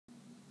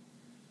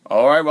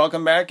Alright,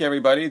 welcome back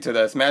everybody to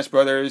the Smash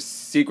Brothers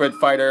Secret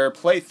Fighter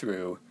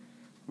playthrough.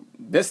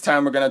 This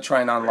time we're going to try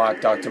and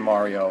unlock Dr.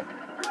 Mario.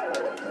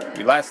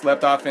 We last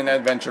left off in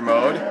adventure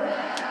mode.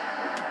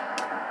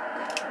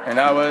 And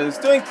I was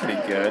doing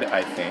pretty good,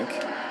 I think.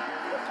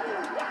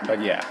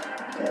 But yeah.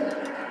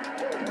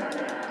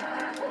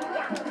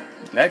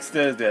 Next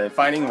is the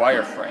fighting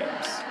wireframes.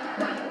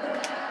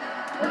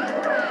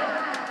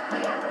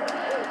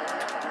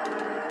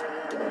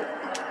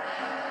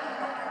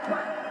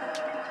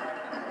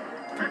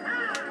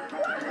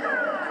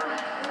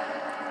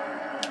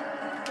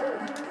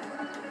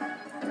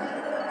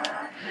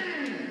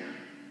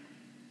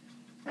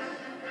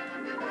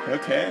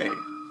 Okay.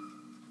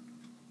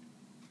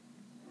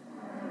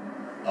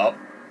 Up.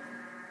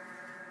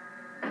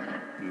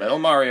 Metal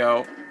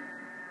Mario.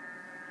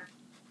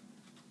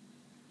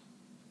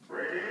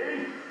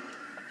 Ready?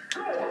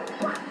 Go!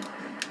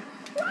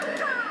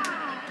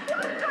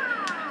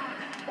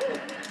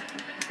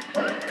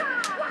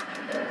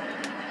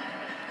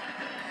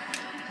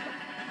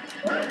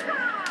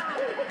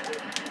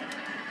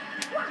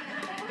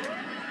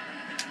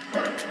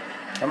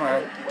 Come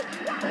on.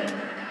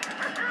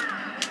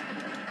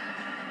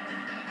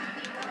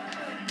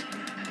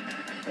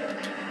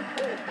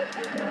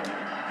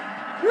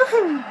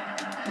 Woohoo!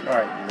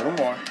 Alright, a little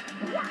more.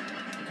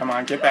 Come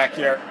on, get back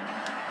here.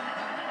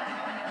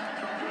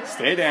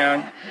 Stay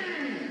down.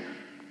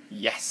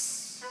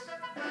 Yes!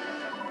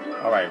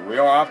 Alright, we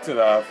are off to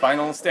the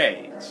final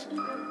stage.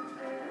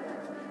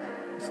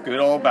 It's good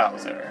old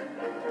Bowser.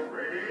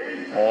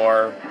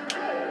 Or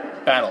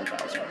Battle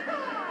Bowser.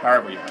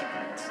 However you like it.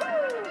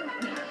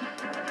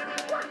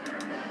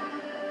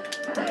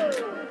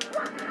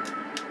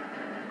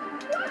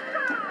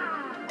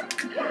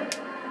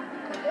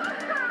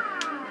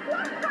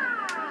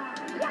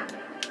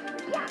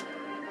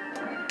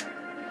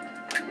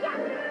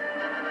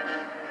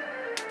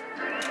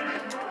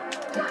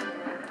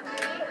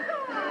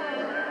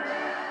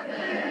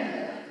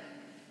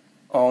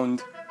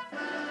 Owned.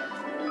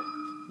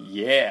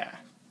 Yeah.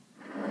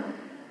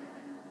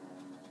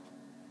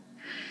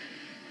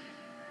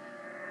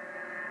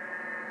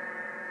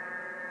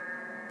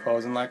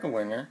 Posing like a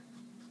winner.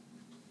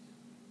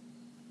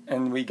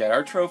 And we get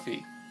our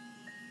trophy.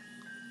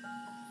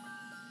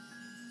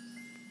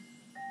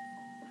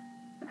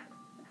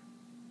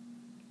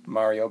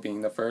 Mario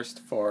being the first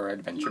for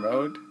adventure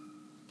mode.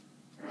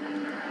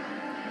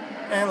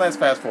 And let's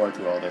fast forward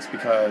through all this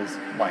because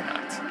why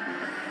not?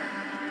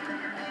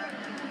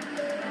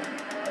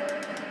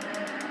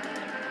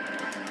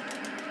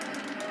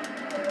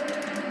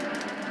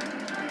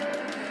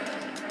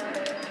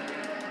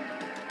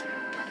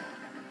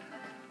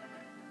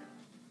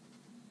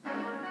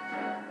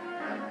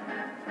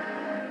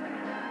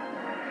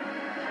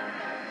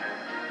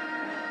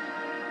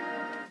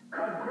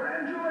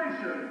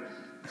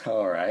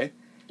 Alright,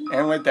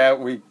 and with that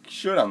we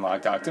should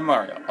unlock Dr.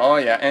 Mario. Oh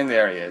yeah, and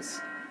there he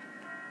is.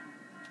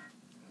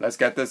 Let's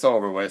get this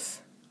over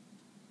with.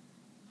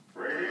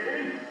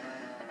 Ready?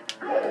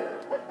 Go!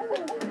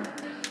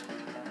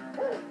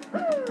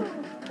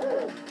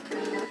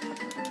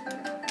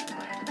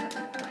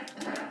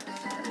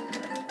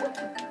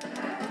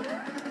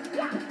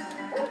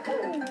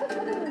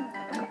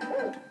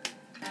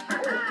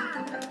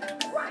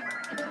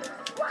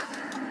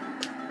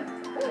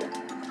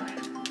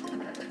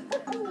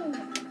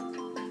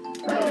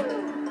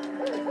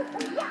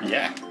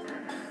 Yeah.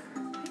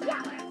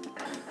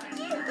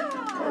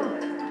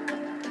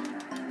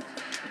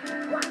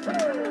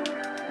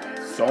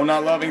 So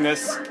not loving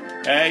this.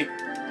 Hey.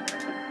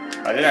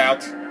 Cut it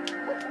out.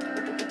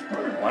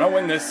 Wanna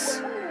win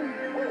this.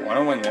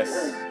 Wanna win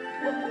this.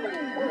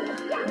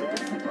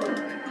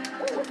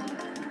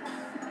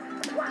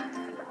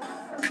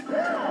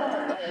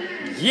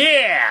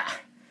 Yeah!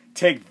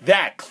 Take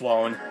that,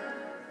 clone.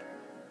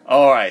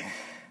 Alright.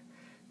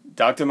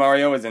 Dr.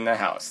 Mario is in the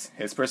house.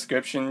 His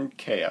prescription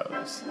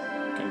KOs.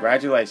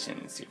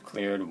 Congratulations, you've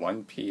cleared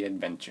 1P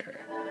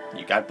adventure.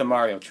 You got the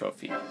Mario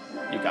trophy.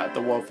 You got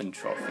the Wolfen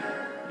trophy.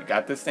 You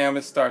got the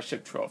Samus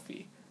Starship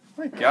trophy.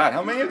 Oh my god,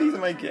 how many of these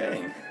am I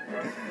getting?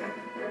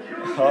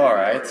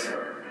 Alright.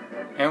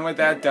 And with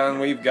that done,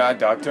 we've got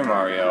Dr.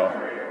 Mario.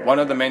 One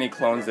of the many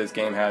clones this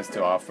game has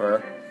to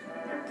offer.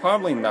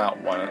 Probably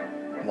not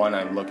one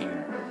I'm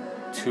looking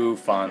too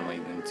fondly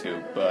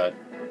into, but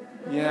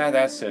yeah,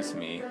 that's just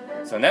me.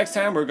 So next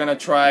time we're gonna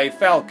try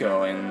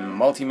Falco in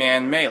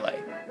Multi-Man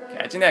Melee.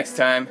 Catch you next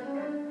time.